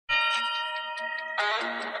I've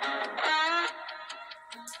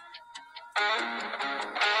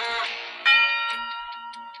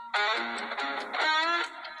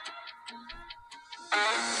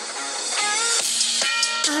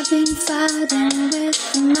been fighting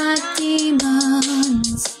with my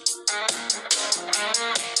demons.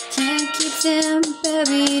 Can't keep them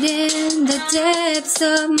buried in the depths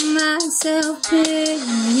of my self-pity.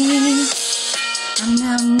 I'm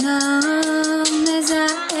now numb as I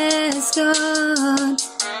ask God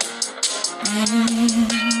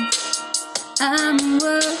if I'm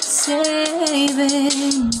worth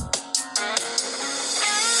saving.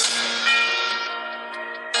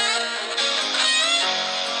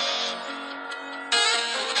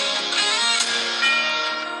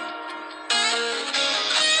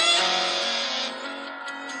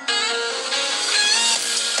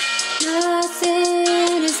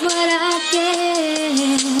 Nothing is what I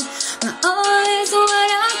get, my all is what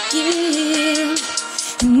I give.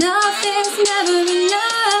 Nothing's never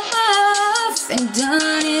enough, and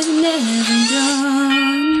done is never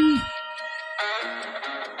done.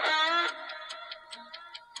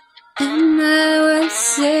 Am I worth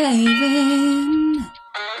saving?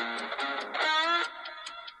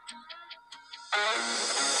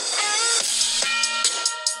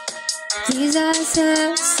 These eyes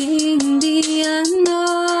have seen the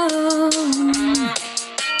unknown.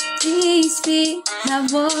 These feet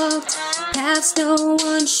have walked paths no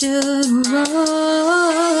one should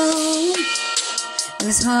roam.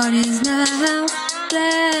 This heart is now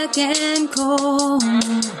black and cold.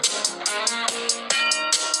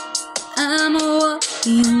 I'm a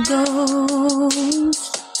walking ghost.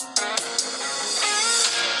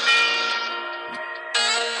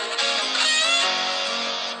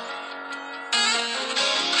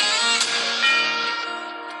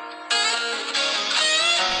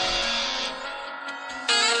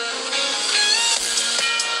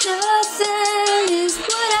 Nothing is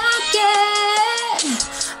what I get,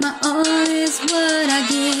 my all is what I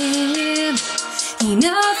give.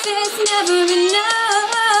 Enough is never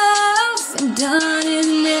enough, and done is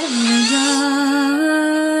never